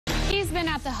been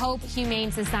at the Hope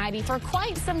Humane Society for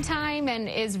quite some time and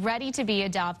is ready to be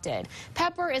adopted.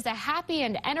 Pepper is a happy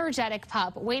and energetic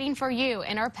pup waiting for you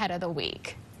in our Pet of the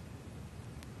Week.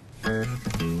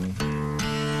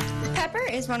 Pepper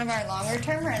is one of our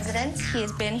longer-term residents. He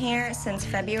has been here since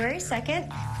February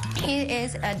 2nd. He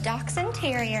is a Dachshund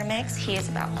Terrier mix. He is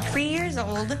about 3 years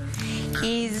old.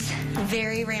 He's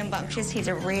very rambunctious. He's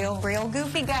a real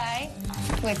goofy guy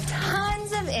with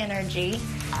tons of energy.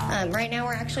 Right now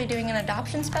we're actually doing an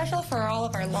adoption special for all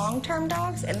of our long-term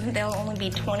dogs, and they'll only be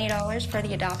 $20 for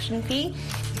the adoption fee.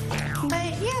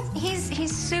 But yeah,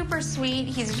 he's super sweet.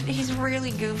 He's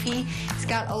really goofy. He's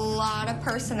got a lot of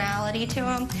personality to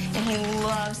him, and he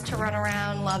loves to run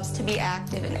around, loves to be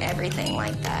active and everything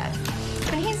like that.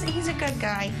 But he's a good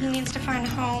guy. He needs to find a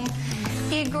home.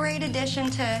 Be a great addition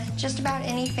to just about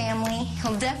any family.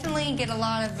 He'll definitely get a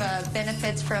lot of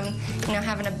benefits from,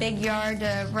 having a big yard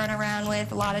to run around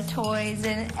with, a lot of toys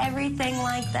and everything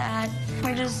like that.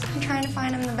 We're just trying to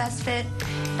find him the best fit,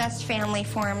 best family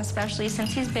for him, especially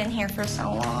since he's been here for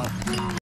so long.